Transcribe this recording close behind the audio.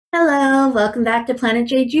Hello, welcome back to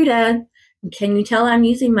planetjejuda. Can you tell I'm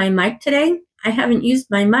using my mic today? I haven't used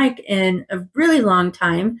my mic in a really long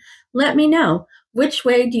time. Let me know, which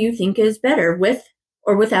way do you think is better, with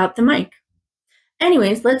or without the mic?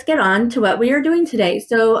 Anyways, let's get on to what we are doing today.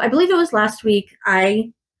 So I believe it was last week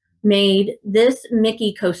I made this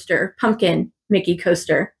Mickey coaster, pumpkin Mickey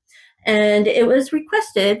coaster, and it was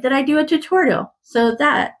requested that I do a tutorial. So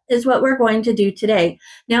that is what we're going to do today.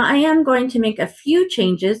 Now I am going to make a few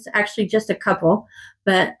changes, actually just a couple,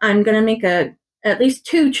 but I'm going to make at least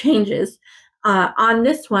two changes. On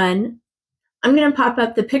this one, I'm going to pop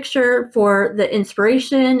up the picture for the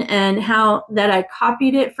inspiration and how that I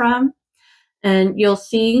copied it from, and you'll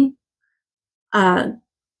see I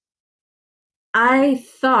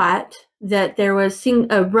thought that there was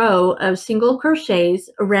a row of single crochets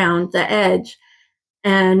around the edge,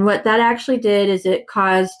 and what that actually did is it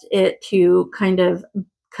caused it to kind of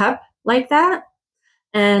cup like that,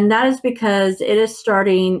 and that is because it is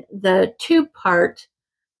starting the tube part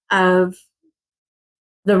of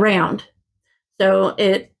the round. So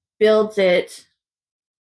it builds it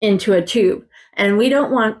into a tube, and we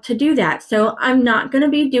don't want to do that. So I'm not going to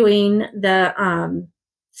be doing the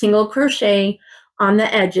single crochet on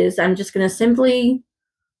the edges. I'm just going to simply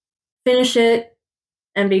finish it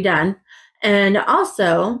and be done. And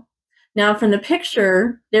also, now from the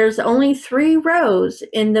picture, there's only 3 rows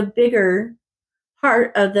in the bigger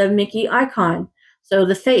part of the Mickey icon. So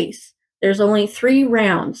the face, there's only 3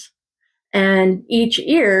 rounds, and each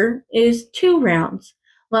ear is 2 rounds.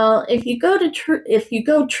 Well, if you go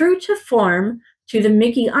true to form to the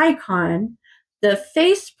Mickey icon, the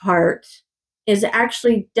face part is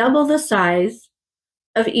actually double the size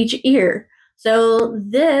of each ear. So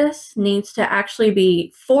this needs to actually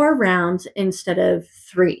be 4 rounds instead of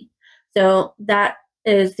 3. So that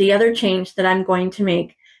is the other change that I'm going to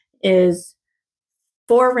make, is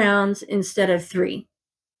 4 rounds instead of 3.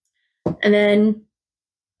 And then,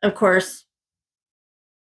 of course,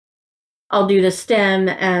 I'll do the stem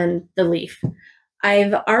and the leaf.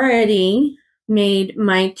 I've already made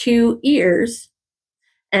my 2 ears,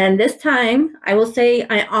 and this time I will say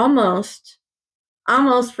I almost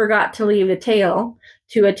forgot to leave a tail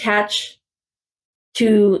to attach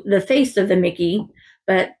to the face of the Mickey,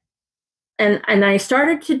 but and I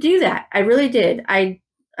started to do that. I really did. I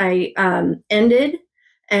ended,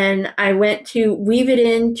 and I went to weave it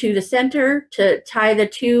into the center to tie the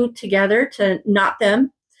 2 together to knot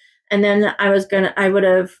them, and then I would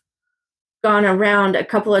have gone around a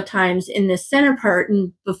couple of times in the center part,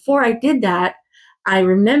 and before I did that, I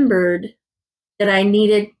remembered that I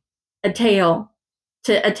needed a tail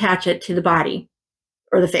to attach it to the body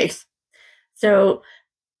or the face. So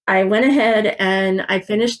I went ahead and I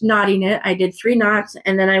finished knotting it. I did 3 knots,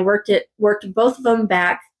 and then I worked both of them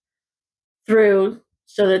back through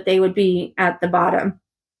so that they would be at the bottom.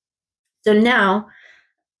 So now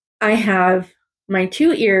I have my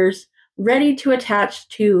 2 ears ready to attach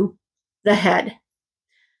to the head.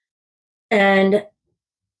 And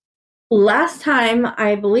last time,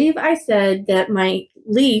 I believe I said that my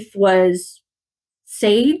leaf was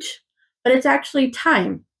sage, but it's actually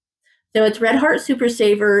thyme. So it's Red Heart Super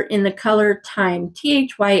Saver in the color thyme,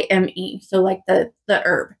 Thyme. So like the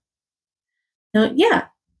herb. So yeah,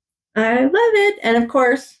 I love it. And of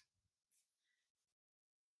course,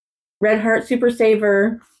 Red Heart Super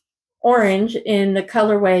Saver orange in the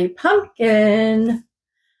colorway pumpkin,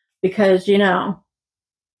 because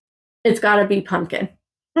it's got to be pumpkin.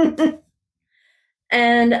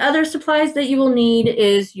 And other supplies that you will need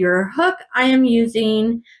is your hook. I am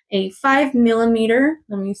using a 5mm.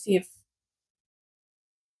 Let me see if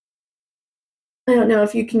I don't know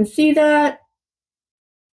if you can see that.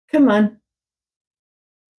 Come on.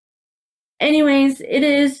 Anyways, it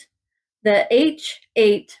is the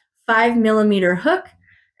H8 5mm hook.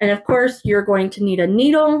 And of course, you're going to need a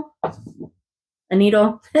needle,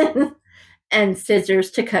 and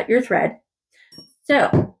scissors to cut your thread.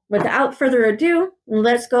 So without further ado,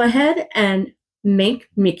 let's go ahead and make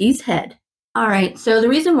Mickey's head. All right, so the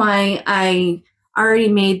reason why I already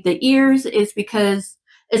made the ears is because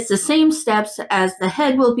it's the same steps as the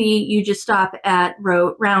head will be. You just stop at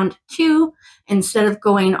round 2 instead of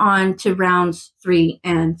going on to rounds 3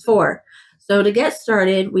 and 4. So to get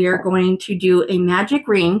started, we are going to do a magic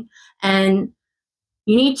ring, and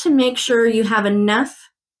you need to make sure you have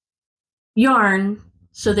enough yarn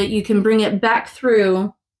so that you can bring it back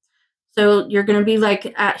through. So you're going to be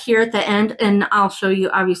like here at the end, and I'll show you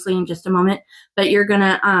obviously in just a moment, but you're going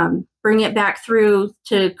to bring it back through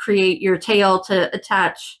to create your tail to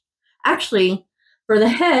attach. Actually, for the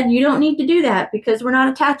head, you don't need to do that because we're not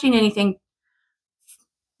attaching anything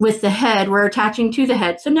with the head. We're attaching to the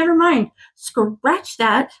head. So never mind. Scratch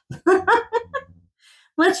that.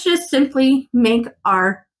 Let's just simply make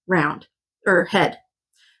our round or head.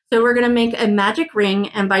 So we're going to make a magic ring.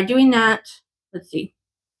 And by doing that, let's see.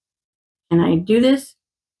 Can I do this?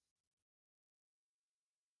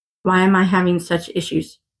 Why am I having such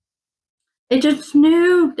issues? It just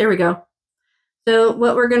knew. There we go. So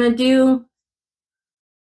what we're going to do.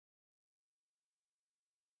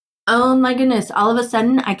 Oh my goodness. All of a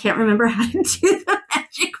sudden, I can't remember how to do the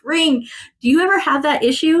magic ring. Do you ever have that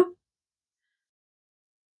issue?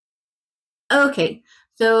 Okay.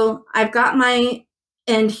 So I've got my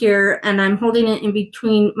end here and I'm holding it in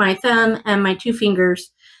between my thumb and my two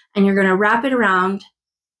fingers. And you're going to wrap it around,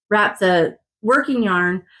 wrap the working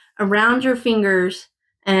yarn around your fingers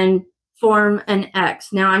and form an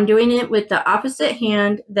X. Now I'm doing it with the opposite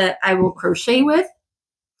hand that I will crochet with.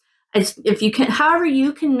 If you can, however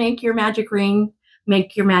you can make your magic ring,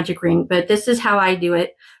 make your magic ring, but this is how I do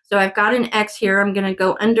it. So I've got an X here. I'm going to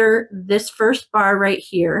go under this first bar right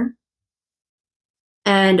here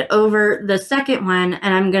and over the second one,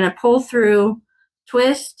 and I'm going to pull through,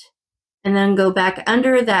 twist, and then go back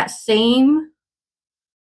under that same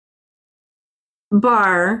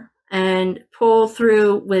bar and pull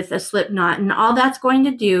through with a slip knot. And all that's going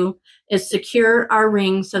to do is secure our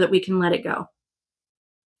ring so that we can let it go.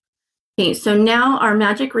 Okay, so now our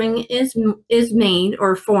magic ring is made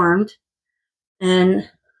or formed. And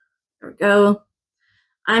there we go.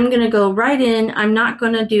 I'm going to go right in. I'm not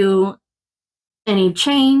going to do any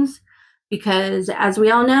chains because, as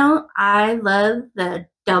we all know, I love the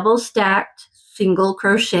double stacked single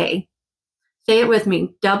crochet. Say it with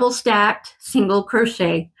me, double stacked single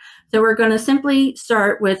crochet. So we're going to simply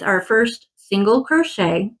start with our first single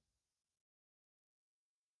crochet,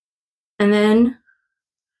 and then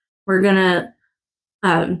we're going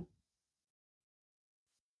to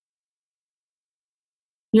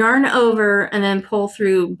yarn over and then pull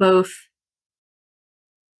through both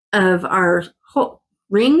of our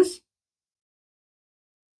rings,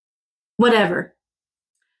 whatever.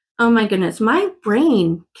 Oh my goodness, my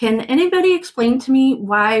brain. Can anybody explain to me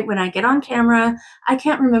why when I get on camera, I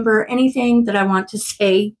can't remember anything that I want to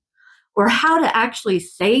say or how to actually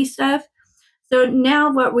say stuff? So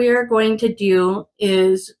now what we are going to do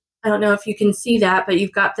is, I don't know if you can see that, but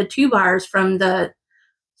you've got the two bars from the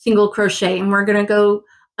single crochet, and we're going to go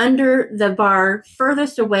under the bar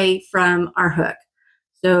furthest away from our hook.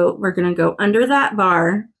 So we're going to go under that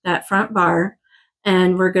bar, that front bar,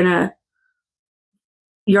 and we're going to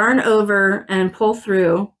yarn over and pull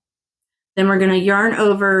through. Then we're going to yarn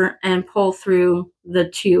over and pull through the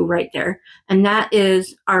two right there. And that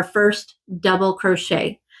is our first double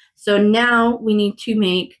crochet. So now we need to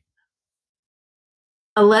make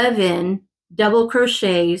 11 double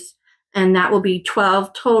crochets, and that will be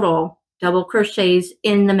 12 total double crochets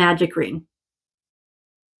in the magic ring.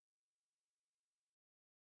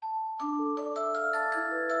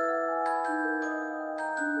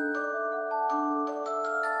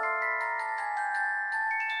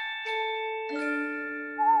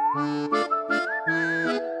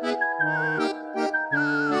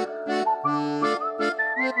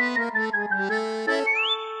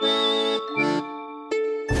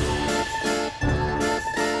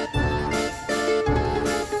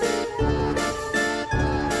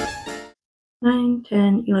 Nine,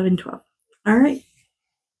 10, 11, 12. All right.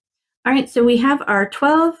 All right, so we have our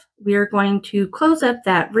 12. We are going to close up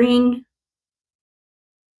that ring.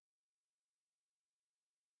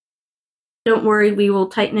 Don't worry, we will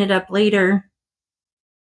tighten it up later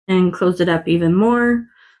and close it up even more.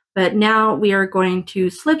 But now we are going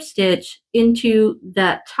to slip stitch into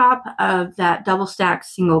the top of that double stack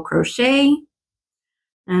single crochet.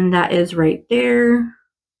 And that is right there.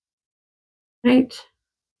 Right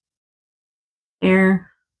there.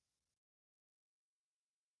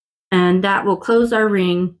 And that will close our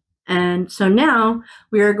ring. And so now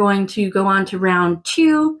we are going to go on to round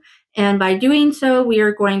 2. And by doing so, we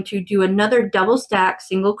are going to do another double stack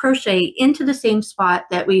single crochet into the same spot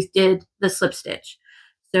that we did the slip stitch.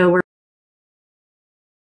 So we're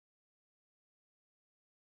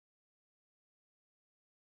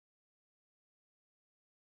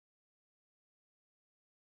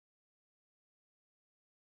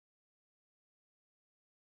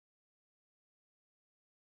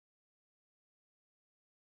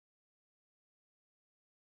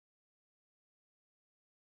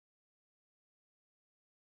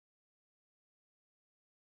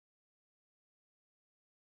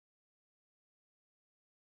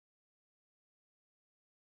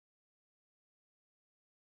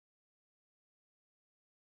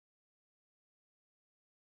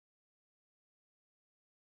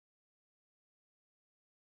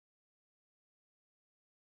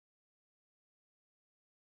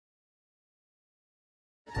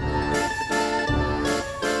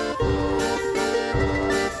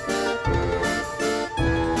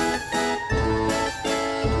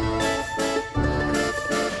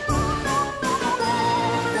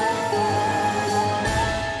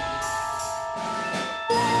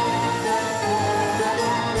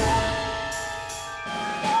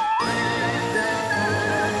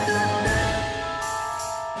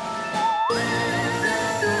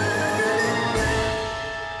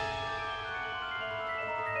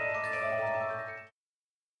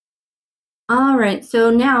right, so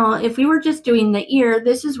now if we were just doing the ear,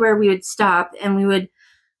 this is where we would stop and we would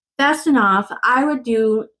fasten off. I would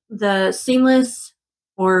do the seamless,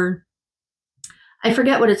 or I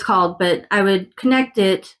forget what it's called, but I would connect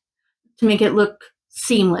it to make it look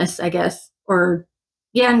seamless, I guess. Or,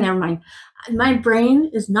 yeah, never mind. My brain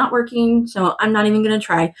is not working, so I'm not even going to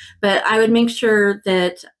try. But I would make sure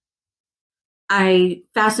that I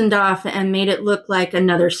fastened off and made it look like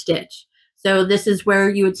another stitch. So this is where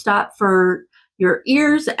you would stop for your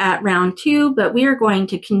ears at round 2, but we are going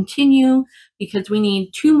to continue because we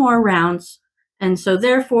need 2 more rounds. And so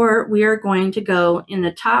therefore we are going to go in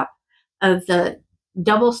the top of the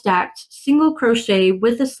double stacked single crochet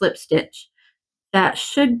with a slip stitch. That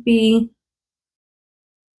should be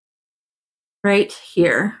right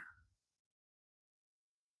here.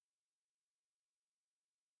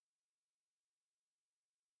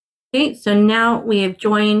 Okay, so now we have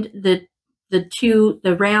joined the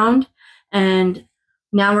round, and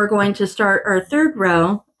now we're going to start our 3rd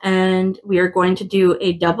row, and we are going to do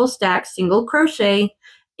a double stack single crochet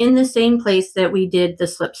in the same place that we did the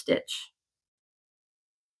slip stitch.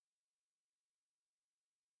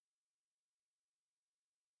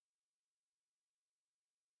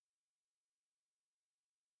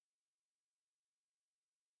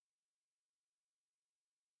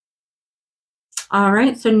 All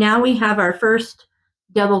right, so now we have our first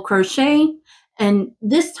double crochet, and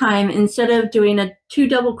this time instead of doing 2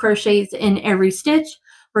 double crochets in every stitch,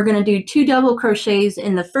 we're going to do 2 double crochets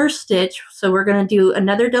in the first stitch. So we're going to do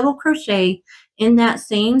another double crochet in that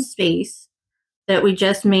same space that we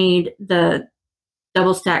just made the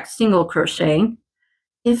double stack single crochet.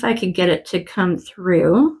 If I could get it to come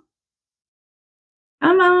through.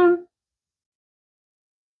 Come on.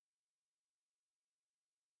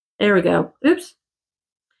 There we go. Oops.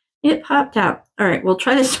 It popped out. All right, we'll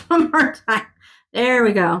try this one more time. There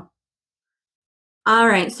we go. All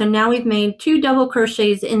right, so now we've made 2 double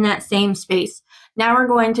crochets in that same space. Now we're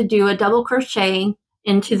going to do a double crochet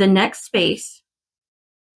into the next space.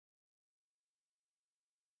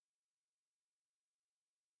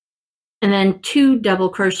 And then 2 double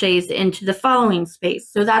crochets into the following space.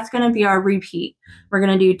 So that's going to be our repeat. We're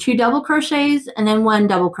going to do 2 double crochets and then 1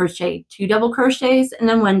 double crochet, 2 double crochets and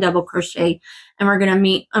then 1 double crochet. And we're going to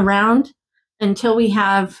meet around until we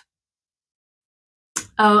have,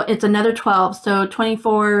 oh, it's another 12. So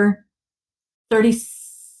 24,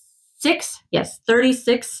 36, yes,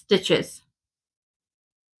 36 stitches.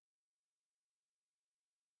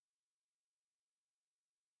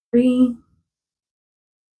 Three,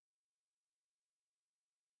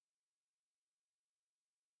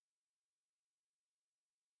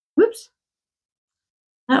 whoops,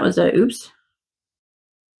 that was a oops.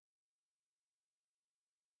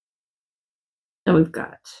 So we've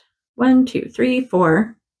got 1, 2, 3,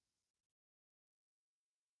 4,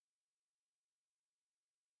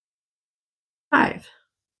 5,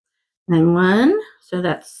 and then 1, so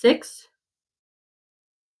that's 6,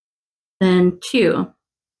 then 2,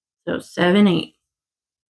 so 7, 8,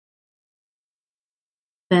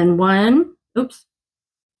 then 1, oops,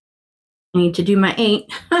 I need to do my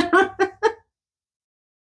 8.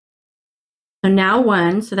 So now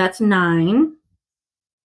 1, so that's 9,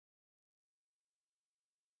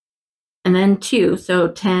 and then 2, so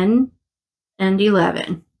 10 and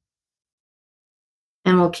 11.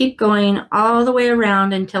 And we'll keep going all the way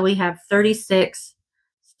around until we have 36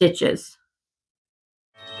 stitches.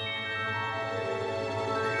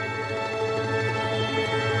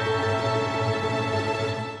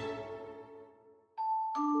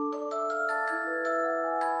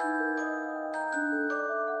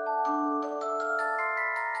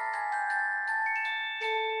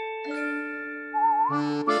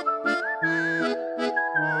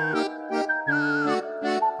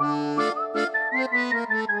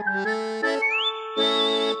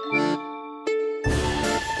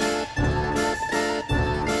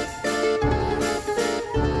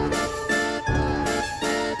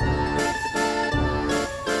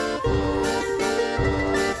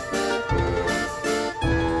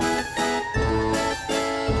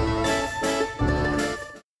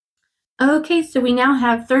 Okay, so we now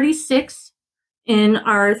have 36 in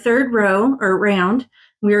our 3rd row or round.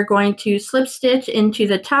 We are going to slip stitch into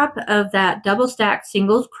the top of that double stack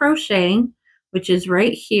single crochet, which is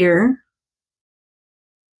right here.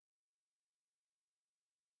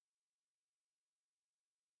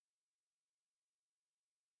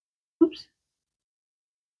 Oops.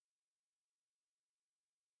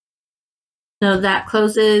 So that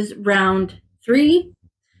closes round 3.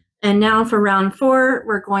 And now for round 4,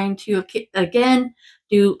 we're going to again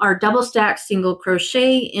do our double stack single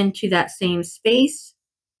crochet into that same space.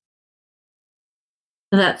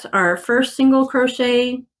 So that's our first single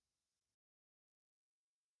crochet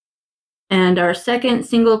and our second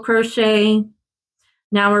single crochet.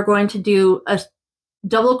 Now we're going to do a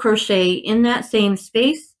double crochet in that same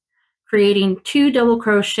space, creating 2 double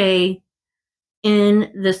crochet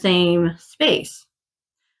in the same space.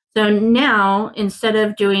 So now, instead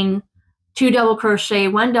of doing 2 double crochet,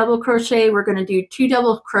 1 double crochet, we're going to do 2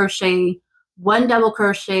 double crochet, 1 double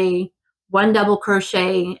crochet, 1 double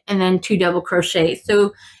crochet, and then 2 double crochet.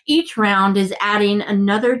 So each round is adding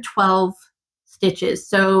another 12 stitches.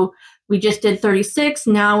 So we just did 36.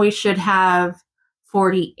 Now we should have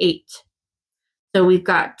 48. So we've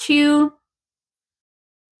got 2.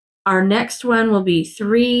 Our next one will be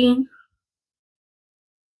 3.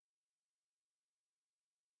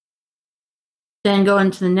 Then go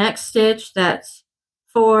into the next stitch. That's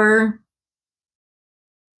 4.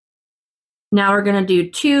 Now we're going to do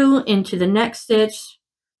 2 into the next stitch. So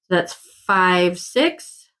that's 5,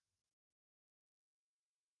 6.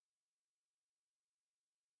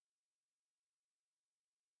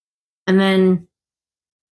 And then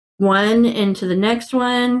 1 into the next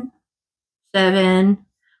one, 7.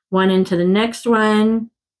 1 into the next one,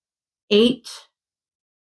 8.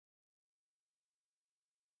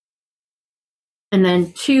 And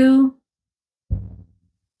then 2.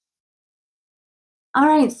 All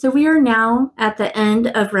right, so we are now at the end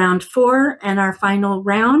of round 4 and our final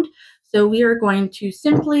round. So we are going to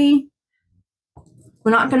simply,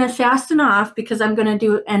 we're not going to fasten off because I'm going to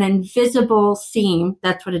do an invisible seam.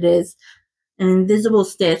 That's what it is, an invisible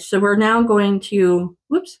stitch. So we're now going to,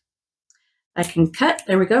 whoops, I can cut,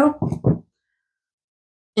 there we go.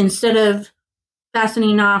 Instead of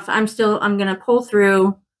fastening off, I'm going to pull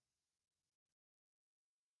through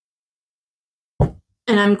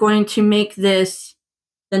and I'm going to make this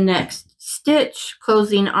the next stitch,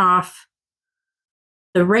 closing off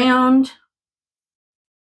the round.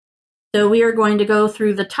 So we are going to go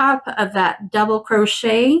through the top of that double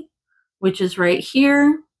crochet, which is right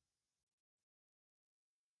here.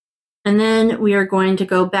 And then we are going to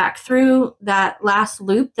go back through that last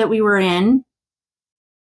loop that we were in,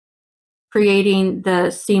 creating the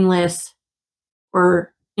seamless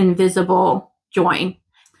or invisible join.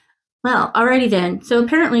 Well, alrighty then. So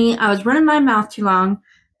apparently I was running my mouth too long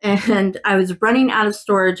and I was running out of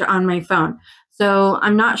storage on my phone. So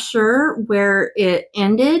I'm not sure where it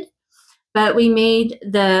ended, but we made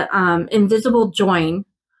the invisible join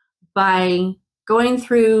by going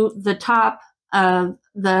through the top of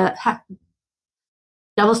the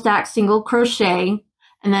double stack single crochet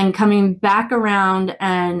and then coming back around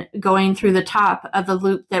and going through the top of the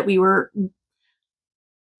loop that we were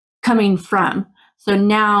coming from. So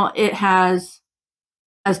now it has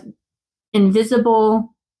an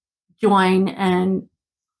invisible join, and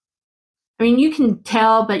I mean, you can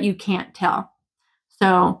tell, but you can't tell.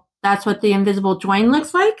 So that's what the invisible join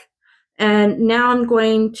looks like. And now I'm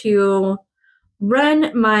going to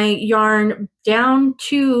run my yarn down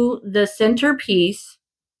to the center piece.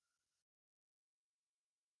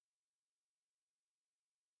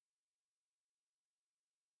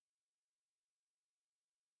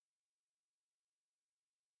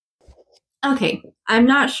 Okay, I'm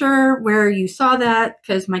not sure where you saw that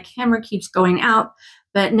because my camera keeps going out,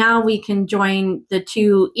 but now we can join the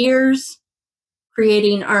 2 ears,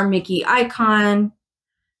 creating our Mickey icon.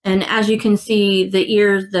 And as you can see, the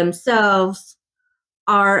ears themselves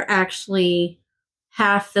are actually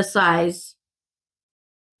half the size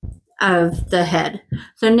of the head.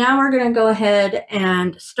 So now we're going to go ahead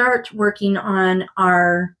and start working on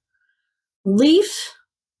our leaf.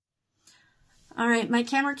 All right, my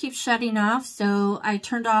camera keeps shutting off, so I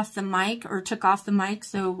turned off the mic or took off the mic,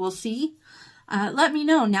 so we'll see. Let me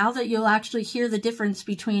know now that you'll actually hear the difference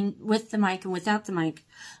between with the mic and without the mic.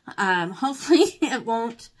 Hopefully it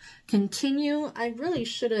won't continue. I really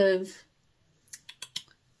should have,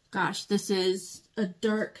 gosh, this is a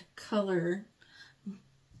dark color.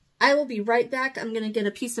 I will be right back. I'm going to get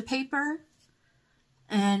a piece of paper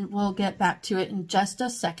and we'll get back to it in just a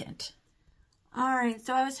second. All right,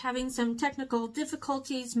 so I was having some technical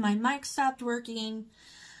difficulties. My mic stopped working.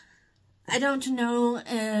 I don't know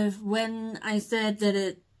if when I said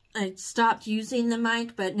that I stopped using the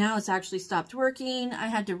mic, but now it's actually stopped working. I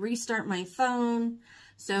had to restart my phone.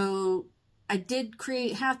 So I did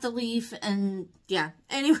create half the leaf and yeah,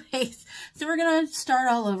 anyways, so we're going to start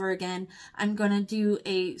all over again. I'm going to do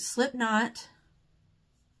a slip knot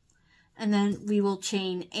and then we will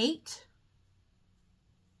chain 8.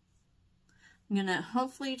 I'm going to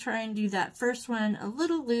hopefully try and do that first one a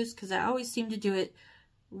little loose because I always seem to do it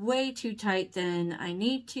way too tight than I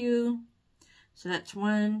need to. So that's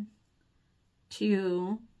 1,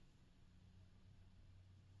 2,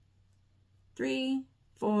 3,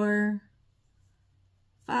 4,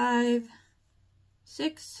 5,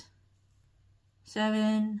 6,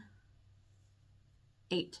 7,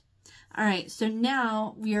 8. All right, so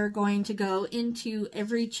now we are going to go into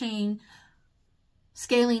every chain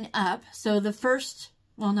scaling up. So the first,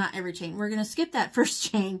 well, not every chain. We're going to skip that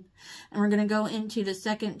first chain and we're going to go into the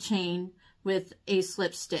second chain with a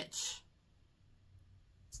slip stitch.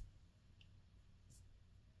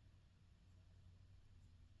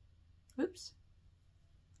 Oops.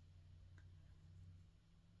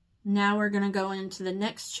 Now we're going to go into the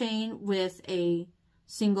next chain with a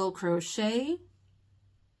single crochet.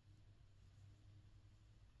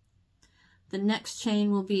 The next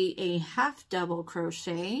chain will be a half double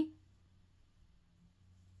crochet.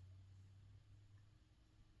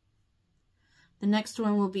 The next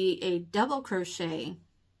one will be a double crochet.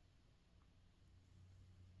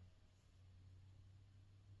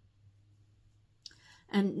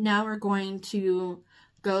 And now we're going to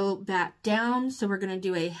go back down. So we're going to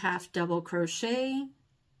do a half double crochet.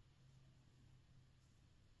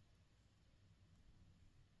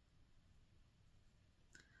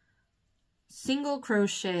 Single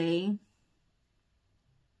crochet.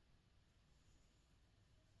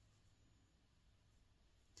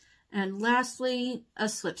 And lastly, a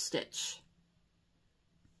slip stitch.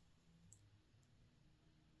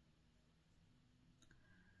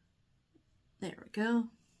 There we go.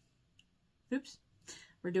 Oops,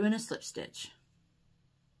 we're doing a slip stitch.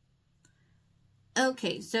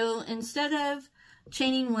 Okay, so instead of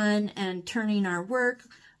chaining one and turning our work,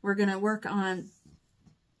 we're going to work on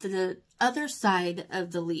the other side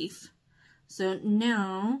of the leaf. So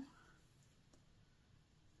now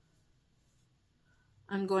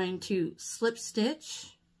I'm going to slip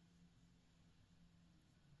stitch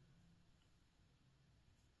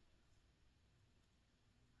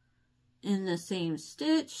in the same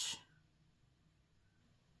stitch,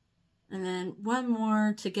 and then one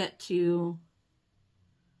more to get to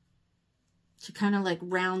kind of like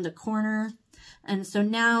round the corner. And so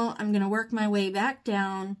now I'm going to work my way back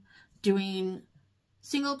down doing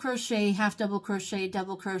single crochet, half double crochet,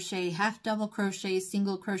 double crochet, half double crochet,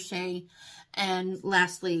 single crochet, and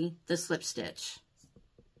lastly the slip stitch.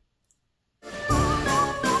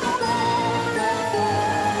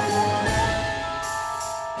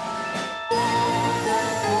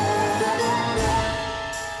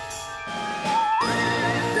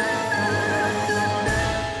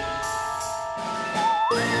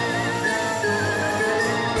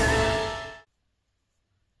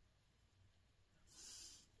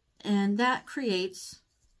 And that creates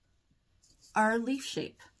our leaf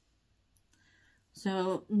shape.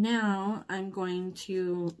 So now I'm going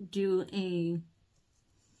to do a,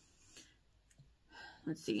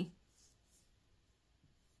 let's see.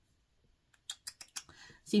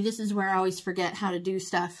 See, this is where I always forget how to do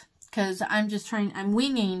stuff because I'm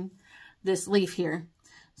winging this leaf here.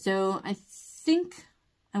 So I think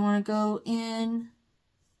I want to go in,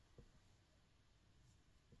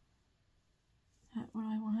 what do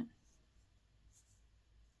I want?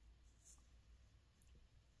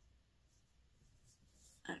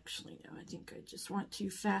 Actually, no, I think I just want to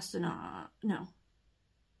fasten off. No.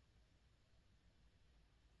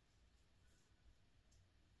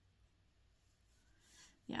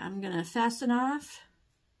 Yeah, I'm going to fasten off.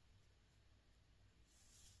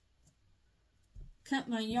 Cut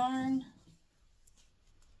my yarn.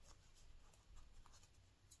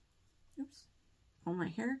 Oops. Pull my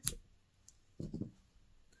hair.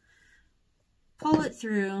 Pull it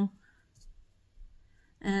through.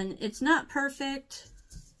 And it's not perfect,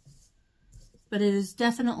 but it is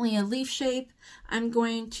definitely a leaf shape. I'm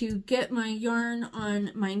going to get my yarn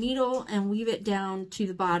on my needle and weave it down to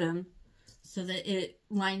the bottom so that it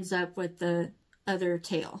lines up with the other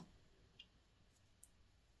tail.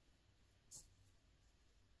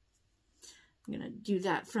 I'm going to do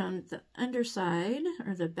that from the underside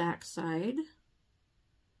or the back side.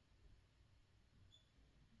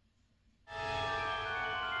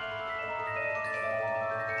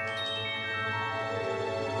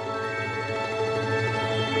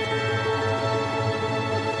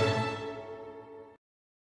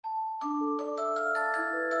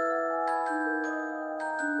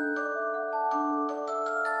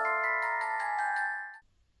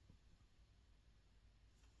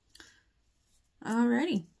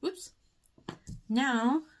 Alrighty, whoops.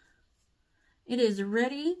 Now it is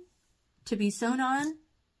ready to be sewn on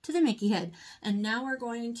to the Mickey head. And now we're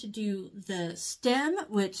going to do the stem,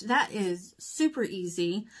 which that is super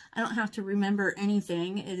easy. I don't have to remember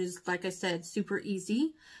anything. It is, like I said, super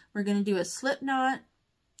easy. We're going to do a slip knot,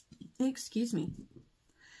 excuse me.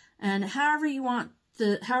 And however you want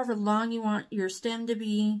however long you want your stem to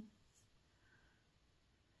be,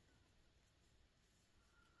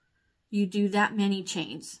 you do that many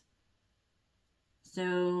chains.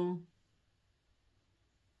 So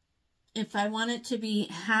if I want it to be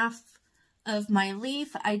half of my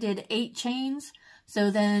leaf, I did 8 chains.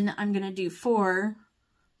 So then I'm going to do 4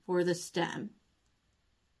 for the stem.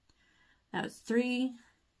 That was 3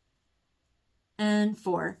 and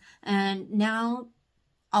 4. And now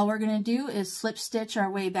all we're going to do is slip stitch our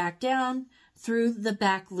way back down through the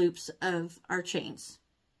back loops of our chains.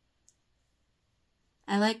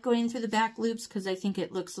 I like going through the back loops because I think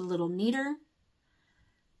it looks a little neater.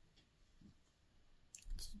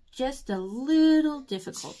 It's just a little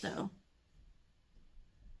difficult though.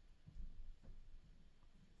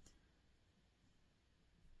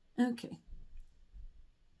 Okay.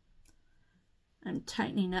 I'm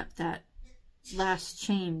tightening up that last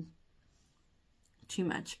chain too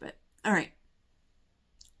much, but all right.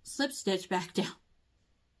 Slip stitch back down.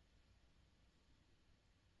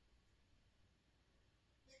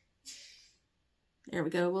 There we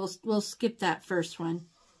go. We'll skip that first one.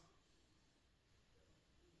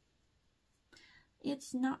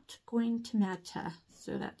 It's not going to matter.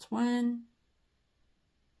 So that's 1.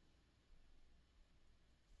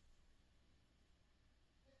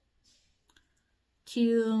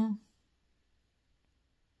 2.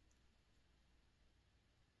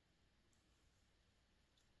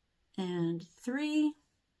 And 3.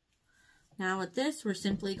 Now with this, we're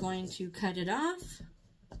simply going to cut it off.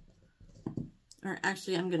 Or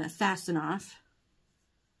actually, I'm going to fasten off.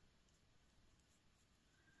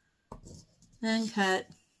 Then cut.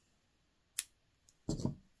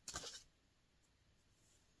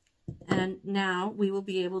 And now we will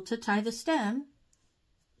be able to tie the stem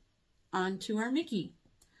onto our Mickey.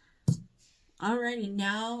 Alrighty,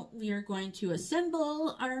 now we are going to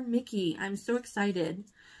assemble our Mickey. I'm so excited.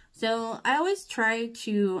 So I always try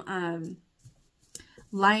to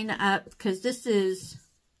line up, because this is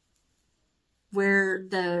where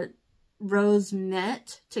the rows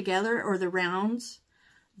met together, or the rounds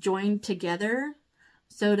joined together.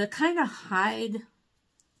 So to kind of hide,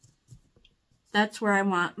 that's where I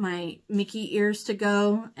want my Mickey ears to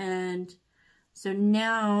go. And so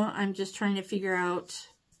now I'm just trying to figure out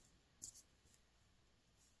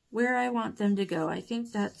where I want them to go. I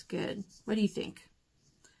think that's good. What do you think?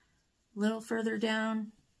 A little further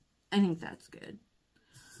down? I think that's good.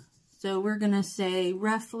 So we're going to say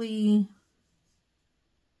roughly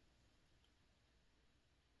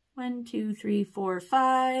 1, 2, 3, 4,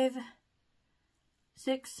 5,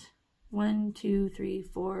 6. 1, 2, 3,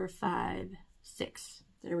 4, 5, 6.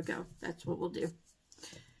 There we go. That's what we'll do.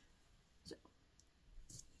 So.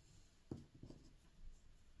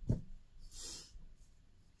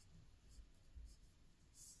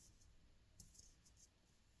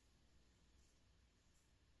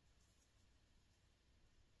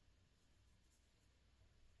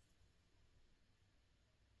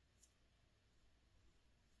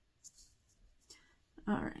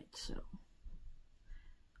 All right, so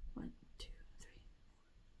 1, 2,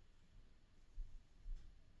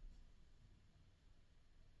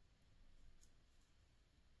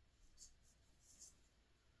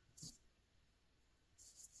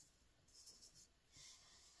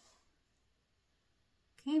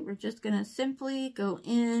 3. Okay, we're just going to simply go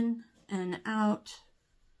in and out,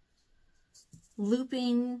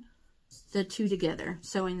 looping the 2 together,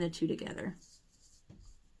 sewing the 2 together.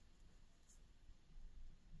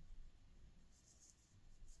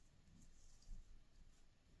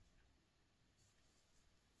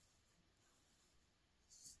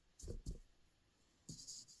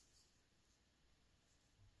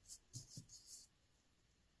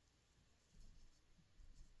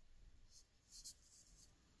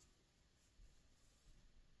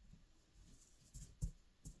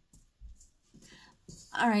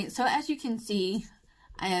 All right, so as you can see,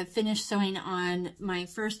 I have finished sewing on my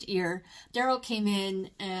first ear. Daryl came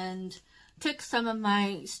in and took some of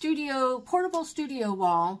my portable studio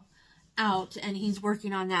wall out, and he's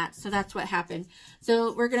working on that. So that's what happened.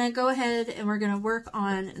 So we're going to go ahead and we're going to work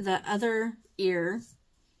on the other ear.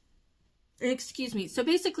 Excuse me. So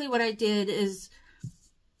basically what I did is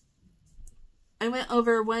I went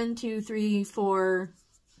over 1, 2, 3, 4.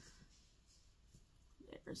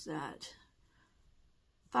 There's that.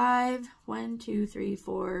 5, 1, 2, 3,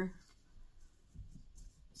 4.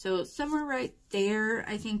 So somewhere right there,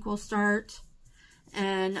 I think we'll start.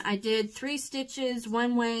 And I did 3 stitches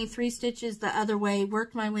one way, 3 stitches the other way,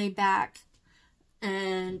 worked my way back,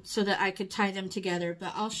 and so that I could tie them together.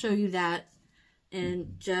 But I'll show you that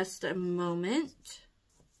in just a moment.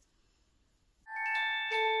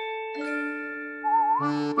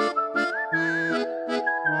 And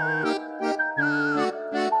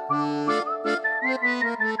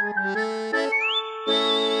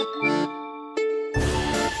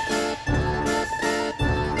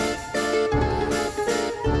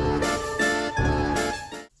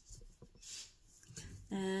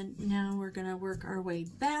now we're going to work our way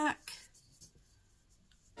back.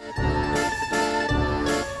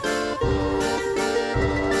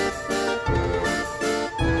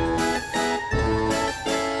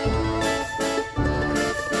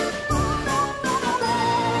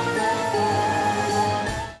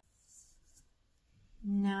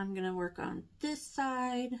 Now I'm going to work on this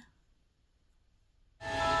side.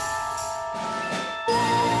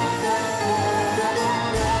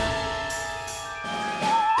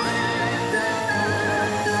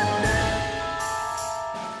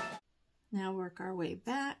 Now work our way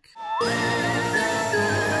back.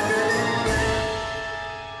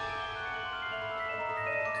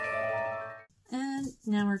 And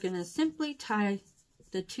now we're going to simply tie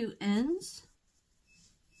the two ends.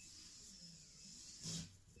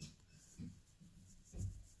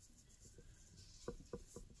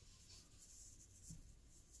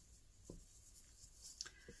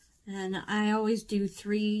 And I always do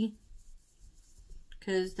 3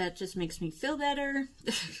 because that just makes me feel better.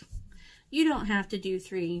 You don't have to do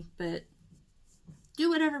 3, but do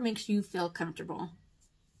whatever makes you feel comfortable.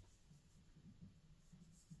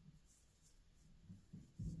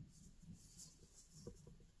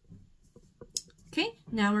 Okay,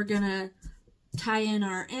 now we're gonna tie in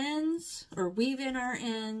our ends or weave in our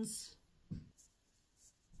ends.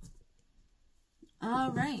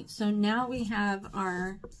 All right, so now we have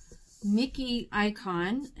our Mickey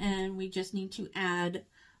icon, and we just need to add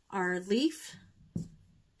our leaf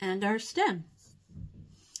and our stem.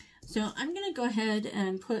 So I'm going to go ahead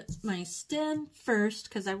and put my stem first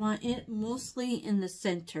because I want it mostly in the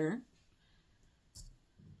center.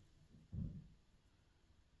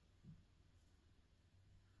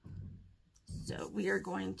 So we are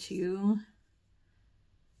going to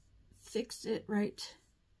fix it right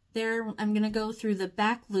there. I'm going to go through the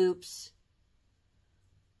back loops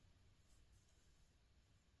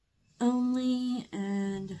only,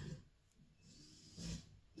 and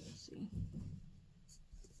let's see.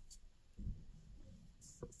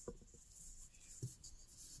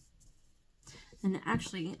 And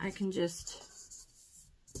actually I can just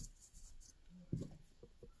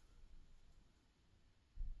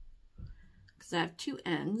because I have 2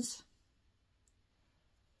 ends.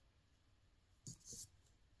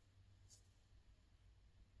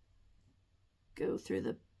 Go through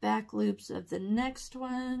the back loops of the next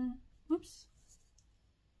one. Whoops.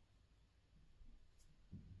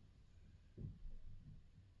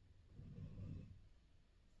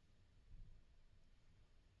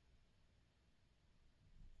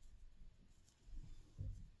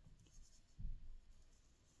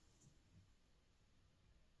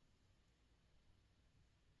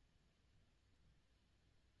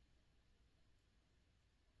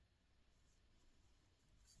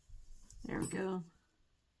 There we go.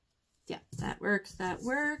 Yeah, that works, that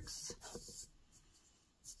works.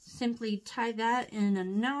 Simply tie that in a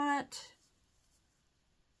knot.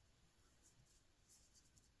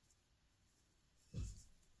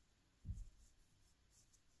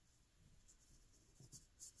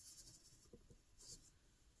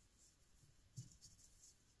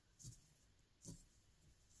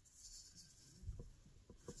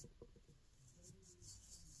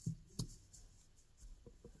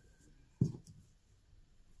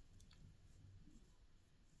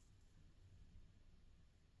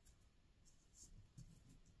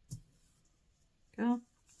 Go.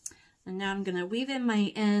 And now I'm going to weave in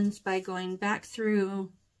my ends by going back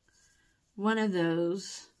through one of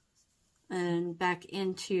those and back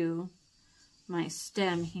into my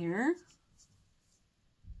stem here.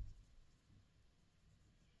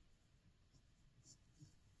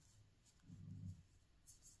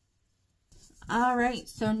 All right,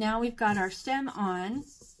 so now we've got our stem on.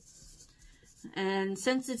 And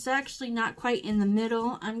since it's actually not quite in the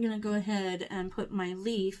middle, I'm going to go ahead and put my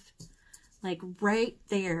leaf like right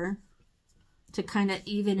there to kind of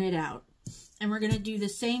even it out. And we're going to do the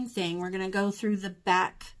same thing. We're going to go through the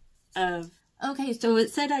back of... Okay, so it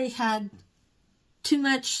said I had too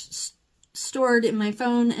much stored in my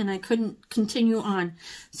phone and I couldn't continue on.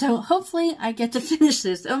 So hopefully I get to finish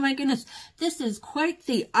this. Oh my goodness, this is quite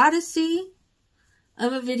the odyssey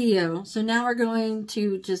of a video. So now we're going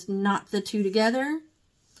to just knot the two together.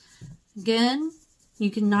 Again, you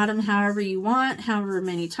can knot them however you want, however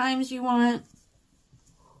many times you want.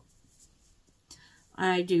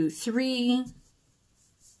 I do 3.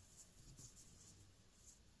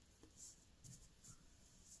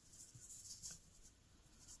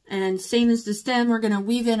 And same as the stem, we're going to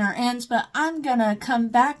weave in our ends, but I'm going to come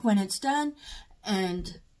back when it's done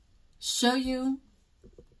and show you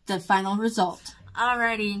the final result.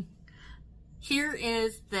 Alrighty, here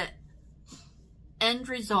is the end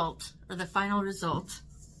result, or the final result.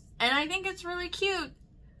 And I think it's really cute.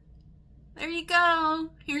 There you go.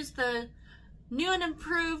 Here's the new and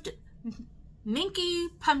improved Minky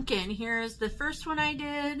pumpkin. Here is the first one I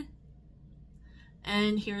did.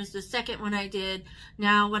 And here's the second one I did.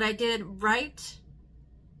 Now, what I did right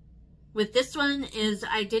with this one is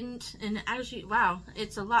I didn't, and actually, wow,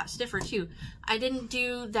 it's a lot stiffer too. I didn't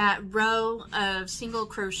do that row of single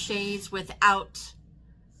crochets without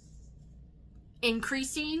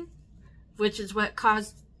increasing, which is what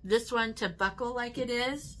caused this one to buckle like it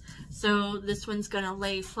is. So this one's gonna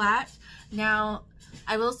lay flat. Now,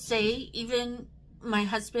 I will say, even my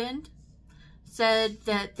husband said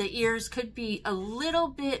that the ears could be a little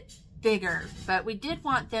bit bigger, but we did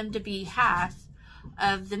want them to be half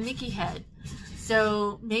of the Mickey head.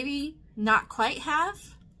 So maybe not quite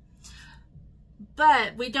half,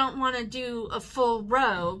 but we don't want to do a full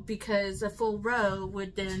row, because a full row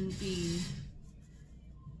would then be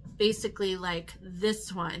basically like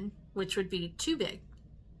this one, which would be too big.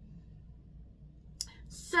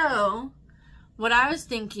 So what I was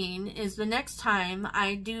thinking is the next time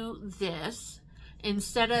I do this,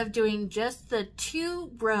 instead of doing just the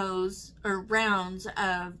 2 rows or rounds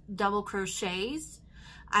of double crochets,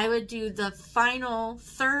 I would do the final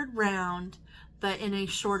 3rd round, but in a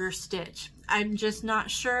shorter stitch. I'm just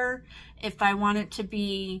not sure if I want it to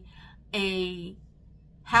be a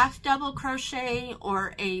half double crochet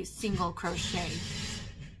or a single crochet.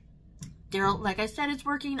 Daryl, like I said, is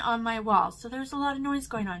working on my wall, so there's a lot of noise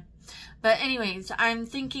going on. But anyways, I'm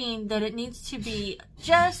thinking that it needs to be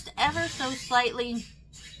just ever so slightly,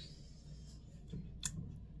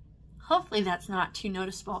 hopefully that's not too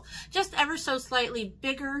noticeable, just ever so slightly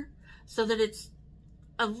bigger, so that it's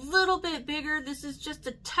a little bit bigger. This is just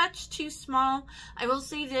a touch too small. I will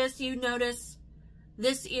say this, you notice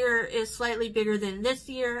this ear is slightly bigger than this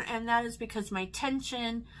ear, and that is because my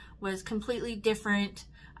tension was completely different.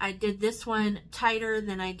 I did this one tighter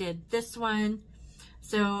than I did this one.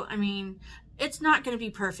 So, I mean, it's not going to be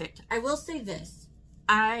perfect. I will say this.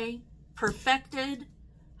 I perfected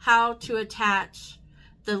how to attach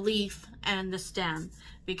the leaf and the stem,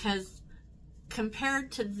 because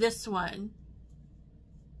compared to this one,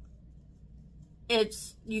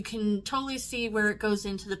 you can totally see where it goes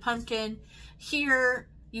into the pumpkin. Here,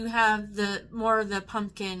 you have the more of the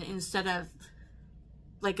pumpkin instead of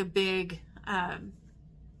like a big,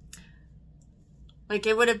 like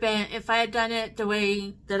it would have been, if I had done it the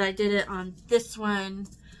way that I did it on this one,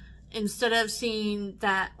 instead of seeing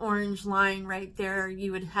that orange line right there,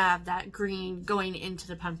 you would have that green going into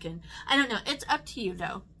the pumpkin. I don't know. It's up to you,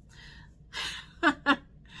 though.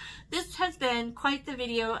 This has been quite the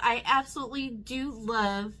video. I absolutely do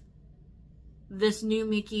love this new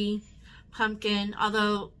Mickey pumpkin,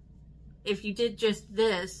 although if you did just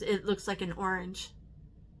this, it looks like an orange.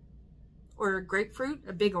 Or a grapefruit,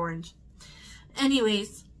 a big orange.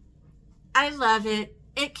 Anyways, I love it.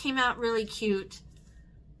 It came out really cute.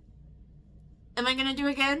 Am I going to do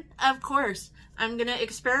it again? Of course. I'm going to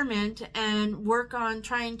experiment and work on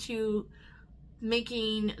trying to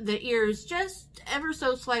making the ears just ever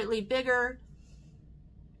so slightly bigger.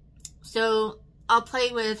 So I'll play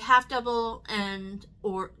with half double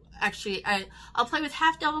I'll play with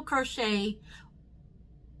half double crochet,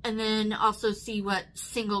 and then also see what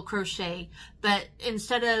single crochet, but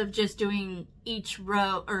instead of just doing each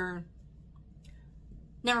row, or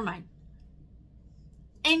never mind,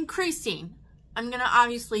 increasing. I'm going to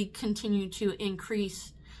obviously continue to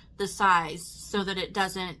increase the size so that it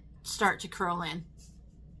doesn't start to curl in.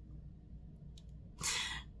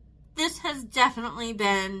 This has definitely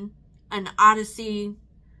been an odyssey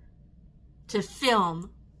to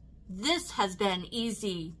film. This has been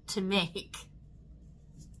easy to make.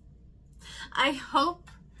 I hope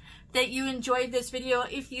that you enjoyed this video.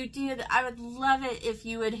 If you did, I would love it if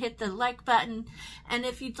you would hit the like button. And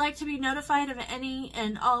if you'd like to be notified of any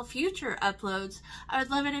and all future uploads, I would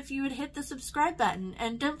love it if you would hit the subscribe button.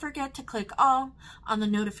 And don't forget to click all on the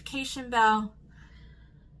notification bell.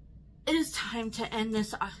 It is time to end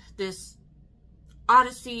this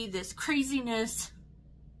odyssey, this craziness.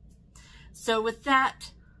 So with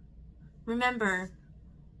that, remember,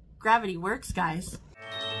 gravity works, guys.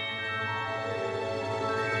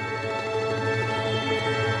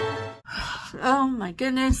 Oh my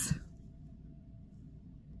goodness.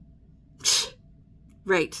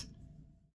 Right.